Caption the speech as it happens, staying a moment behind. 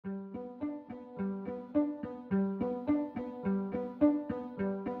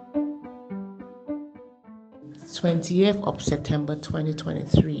20th of September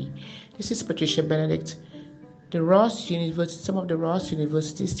 2023. This is Patricia Benedict. The Ross University, some of the Ross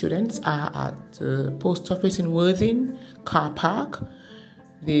University students are at the post office in Worthing car park.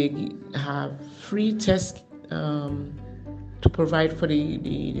 They have free tests to provide for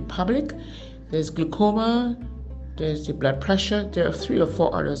the public. There's glaucoma, there's the blood pressure. There are 3 or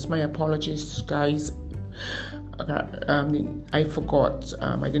 4 others. My apologies, guys. I forgot.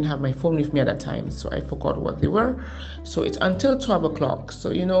 I didn't have my phone with me at that time, so I forgot what they were. So it's until 12 o'clock.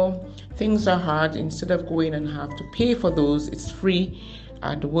 So, things are hard. Instead of going and have to pay for those, it's free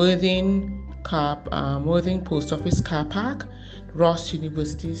at the Worthing Post Office car park. Ross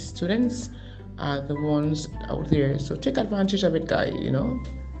University students are the ones out there. So take advantage of it, guys,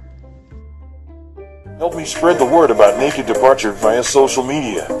 Help me spread the word about Naked Departure via social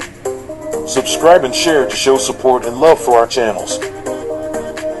media. Subscribe and share to show support and love for our channels.